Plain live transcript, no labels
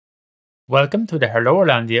Welcome to the Hello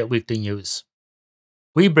Irlandia Weekly News.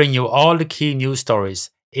 We bring you all the key news stories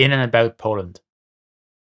in and about Poland.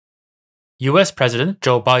 US President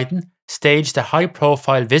Joe Biden staged a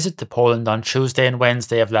high-profile visit to Poland on Tuesday and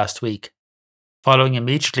Wednesday of last week, following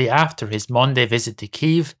immediately after his Monday visit to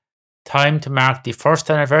Kyiv, timed to mark the first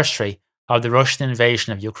anniversary of the Russian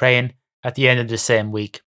invasion of Ukraine at the end of the same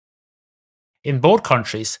week. In both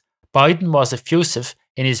countries, Biden was effusive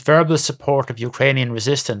in his verbal support of Ukrainian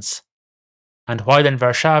resistance, and while in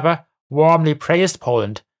Warsaw, warmly praised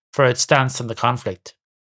Poland for its stance on the conflict.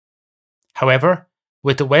 However,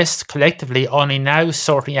 with the West collectively only now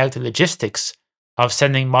sorting out the logistics of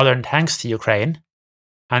sending modern tanks to Ukraine,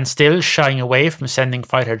 and still shying away from sending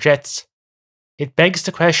fighter jets, it begs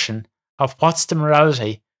the question of what's the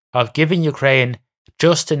morality of giving Ukraine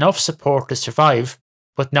just enough support to survive,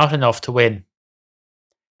 but not enough to win.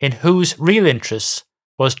 In whose real interests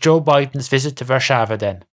was Joe Biden's visit to Warsaw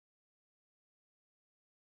then?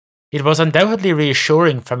 It was undoubtedly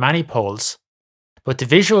reassuring for many Poles, but the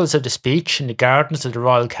visuals of the speech in the gardens of the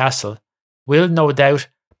royal castle will no doubt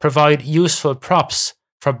provide useful props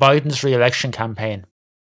for Biden's re-election campaign,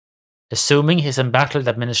 assuming his embattled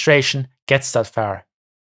administration gets that far.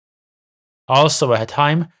 Also at a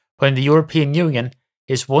time when the European Union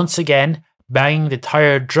is once again banging the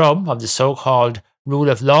tired drum of the so-called rule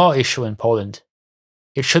of law issue in Poland,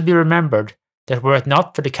 it should be remembered that were it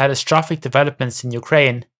not for the catastrophic developments in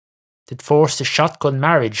Ukraine that forced a shotgun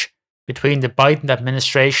marriage between the Biden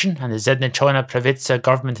administration and the Zjednoczona Prawica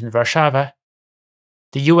government in Warsaw,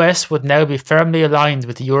 the US would now be firmly aligned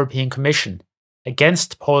with the European Commission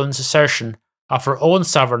against Poland's assertion of her own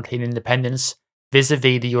sovereignty and independence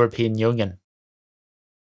vis-à-vis the European Union.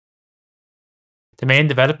 The main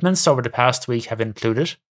developments over the past week have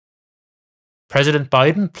included President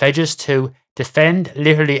Biden pledges to defend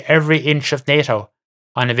literally every inch of NATO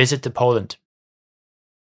on a visit to Poland.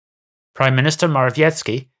 Prime Minister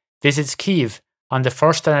Morawiecki visits Kyiv on the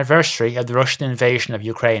first anniversary of the Russian invasion of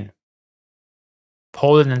Ukraine.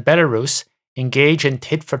 Poland and Belarus engage in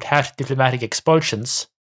tit-for-tat diplomatic expulsions,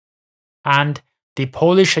 and the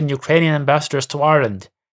Polish and Ukrainian Ambassadors to Ireland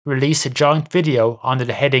release a joint video under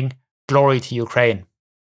the heading Glory to Ukraine.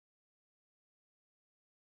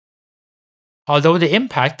 Although the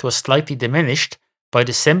impact was slightly diminished by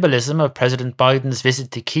the symbolism of President Biden's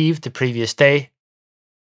visit to Kyiv the previous day,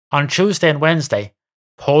 on Tuesday and Wednesday,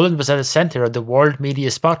 Poland was at the centre of the world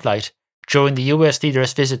media spotlight during the US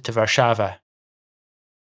leader's visit to Warsaw.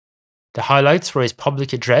 The highlights were his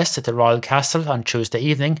public address at the Royal Castle on Tuesday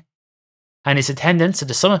evening, and his attendance at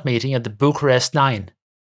the summit meeting of the Bucharest Nine,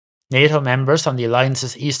 NATO members on the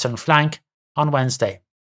alliance's eastern flank, on Wednesday.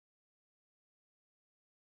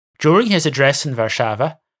 During his address in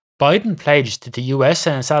Warsaw, Biden pledged that the US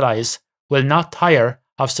and its allies will not tire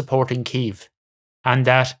of supporting Kyiv, and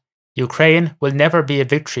that Ukraine will never be a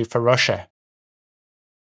victory for Russia.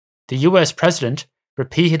 The US President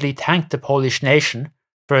repeatedly thanked the Polish nation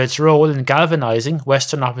for its role in galvanizing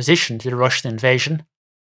Western opposition to the Russian invasion,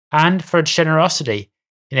 and for its generosity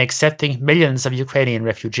in accepting millions of Ukrainian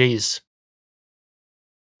refugees.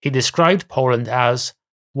 He described Poland as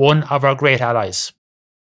one of our great allies.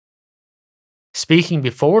 Speaking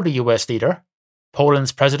before the US leader,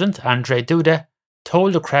 Poland's President Andrzej Duda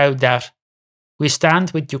told the crowd that "We stand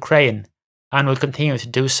with Ukraine and will continue to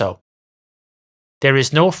do so. There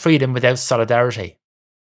is no freedom without solidarity."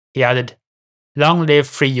 He added, "Long live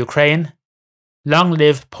free Ukraine, long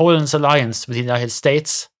live Poland's alliance with the United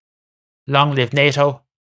States, long live NATO,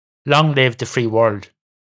 long live the free world."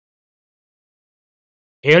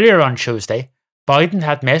 Earlier on Tuesday, Biden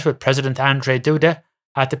had met with President Andrzej Duda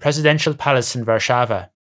at the presidential palace in Warsaw.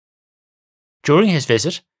 During his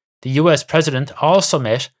visit, the US President also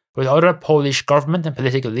met with other Polish government and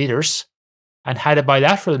political leaders, and had a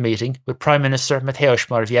bilateral meeting with Prime Minister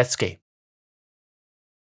Morawiecki.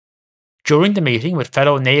 During the meeting with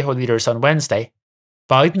fellow NATO leaders on Wednesday,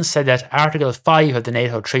 Biden said that Article 5 of the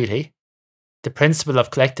NATO Treaty, the principle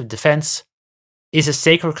of collective defence, is a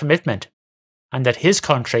sacred commitment, and that his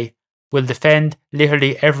country will defend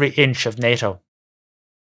literally every inch of NATO.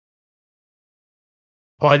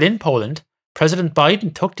 While in Poland, President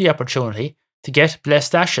Biden took the opportunity to get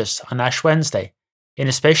blessed ashes on Ash Wednesday in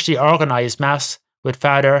a specially organised Mass with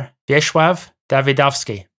Father Wiesław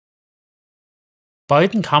Dawidowski.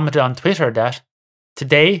 Biden commented on Twitter that,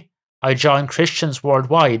 "Today, I join Christians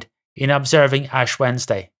worldwide in observing Ash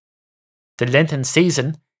Wednesday. The Lenten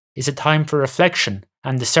season is a time for reflection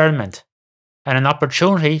and discernment, and an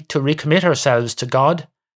opportunity to recommit ourselves to God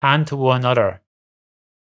and to one another.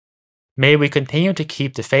 May we continue to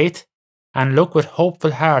keep the faith and look with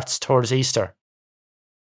hopeful hearts towards Easter."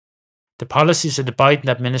 the policies of the Biden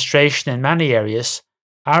administration in many areas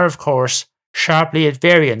are, of course, sharply at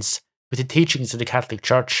variance with the teachings of the Catholic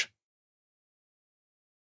Church.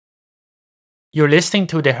 You're listening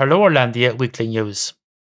to the Irlandia Weekly News.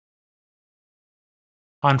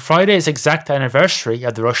 On Friday's exact anniversary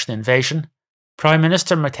of the Russian invasion, Prime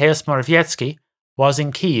Minister Morawiecki was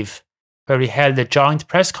in Kyiv, where he held a joint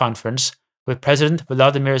press conference with President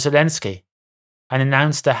Volodymyr Zelensky and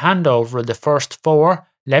announced the handover of the first 4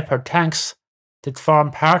 Leopard tanks that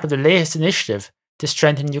form part of the latest initiative to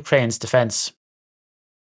strengthen Ukraine's defence.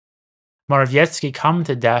 Morawiecki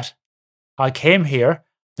commented that, "I came here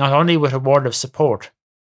not only with a word of support.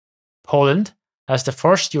 Poland, as the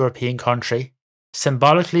first European country,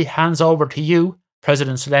 symbolically hands over to you,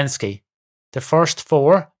 President Zelensky, the first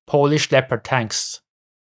 4 Polish Leopard tanks.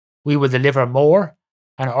 We will deliver more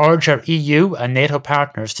and urge our EU and NATO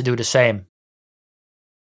partners to do the same."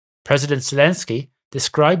 President Zelensky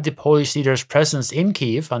described the Polish leader's presence in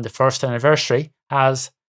Kyiv on the first anniversary as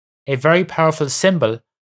a very powerful symbol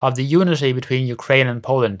of the unity between Ukraine and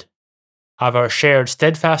Poland, of our shared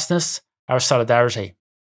steadfastness, our solidarity.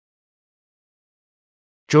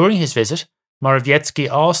 During his visit, Morawiecki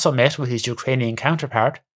also met with his Ukrainian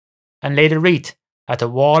counterpart and laid a wreath at the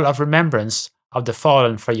Wall of Remembrance of the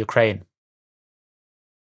Fallen for Ukraine.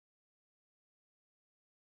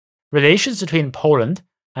 Relations between Poland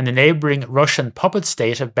and the neighbouring Russian puppet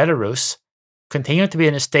state of Belarus continue to be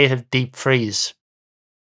in a state of deep freeze.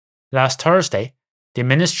 Last Thursday, the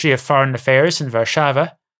Ministry of Foreign Affairs in Warsaw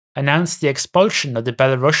announced the expulsion of the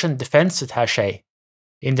Belarusian defence attaché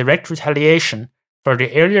in direct retaliation for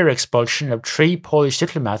the earlier expulsion of 3 Polish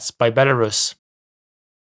diplomats by Belarus.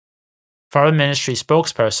 Foreign Ministry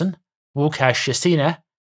spokesperson Łukasz Jasina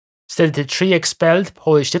said that the 3 expelled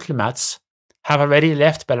Polish diplomats have already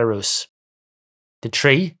left Belarus. The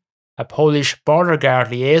 3, a Polish border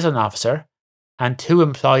guard liaison officer and 2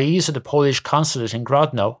 employees of the Polish consulate in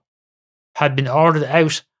Grodno, had been ordered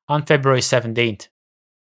out on February 17th.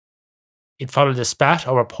 It followed a spat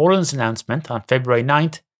over Poland's announcement on February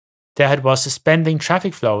 9th that it was suspending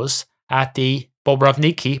traffic flows at the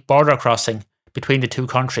Bobrowniki border crossing between the 2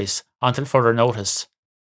 countries until further notice,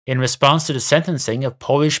 in response to the sentencing of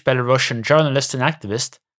Polish-Belarusian journalist and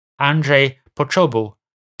activist Andrzej Poczobut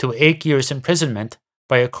to 8 years imprisonment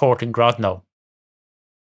by a court in Grodno.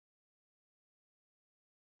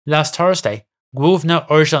 Last Thursday, Główne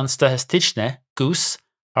Urząd Statystyczne (GUS),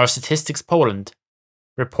 or Statistics Poland,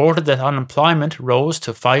 reported that unemployment rose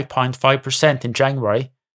to 5.5% in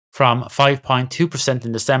January from 5.2%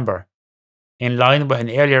 in December, in line with an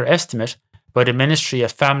earlier estimate by the Ministry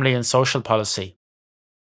of Family and Social Policy.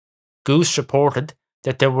 GUS reported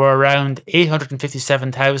that there were around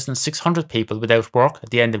 857,600 people without work at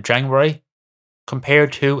the end of January,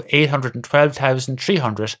 compared to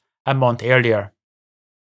 812,300 a month earlier.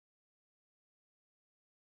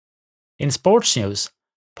 In sports news,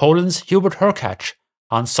 Poland's Hubert Hurkacz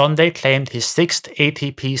on Sunday claimed his 6th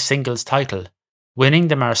ATP singles title, winning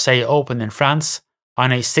the Marseille Open in France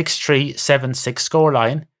on a 6-3, 7-6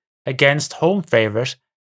 scoreline against home favourite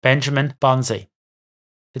Benjamin Bonzi.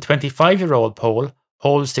 The 25-year-old Pole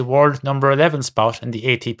holds the world number 11 spot in the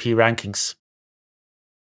ATP rankings.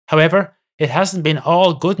 However, it hasn't been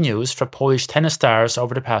all good news for Polish tennis stars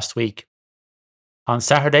over the past week. On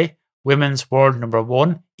Saturday, women's world number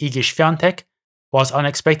 1 Iga Świątek was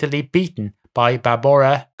unexpectedly beaten by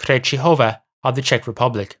Barbora Krejcikova of the Czech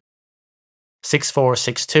Republic, 6-4,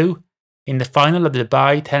 6-2, in the final of the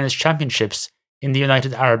Dubai Tennis Championships in the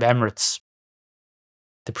United Arab Emirates.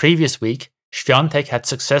 The previous week, Świątek had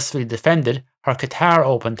successfully defended her Qatar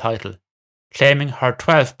Open title, claiming her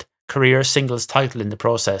 12th career singles title in the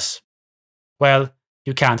process. Well,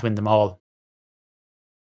 you can't win them all.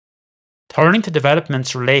 Turning to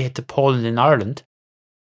developments related to Poland and Ireland,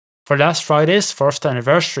 for last Friday's first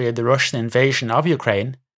anniversary of the Russian invasion of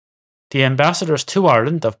Ukraine, the ambassadors to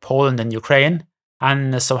Ireland of Poland and Ukraine,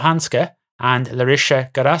 Anna Sohanska and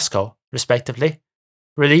Larissa Garasko, respectively,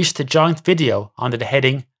 released a joint video under the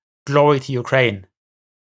heading Glory to Ukraine,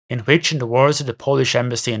 in which, in the words of the Polish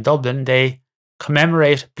embassy in Dublin, they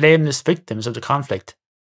commemorate blameless victims of the conflict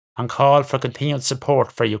and call for continued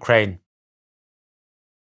support for Ukraine.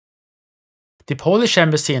 The Polish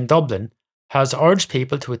embassy in Dublin has urged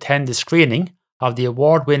people to attend the screening of the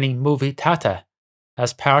award-winning movie Tata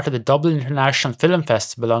as part of the Dublin International Film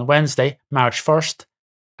Festival on Wednesday, March 1st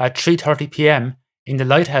at 3:30 p.m. in the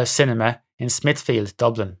Lighthouse Cinema in Smithfield,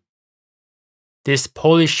 Dublin. This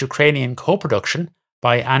Polish-Ukrainian co-production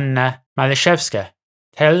by Anna Maliszewska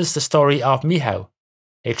tells the story of Michał,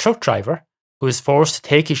 a truck driver who is forced to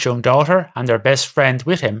take his young daughter and their best friend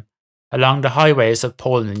with him along the highways of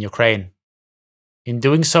Poland and Ukraine. In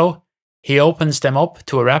doing so, he opens them up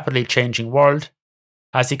to a rapidly changing world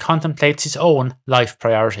as he contemplates his own life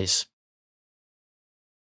priorities.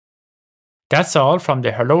 That's all from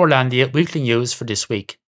the Irlandia Weekly News for this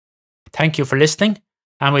week. Thank you for listening,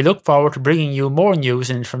 and we look forward to bringing you more news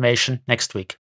and information next week.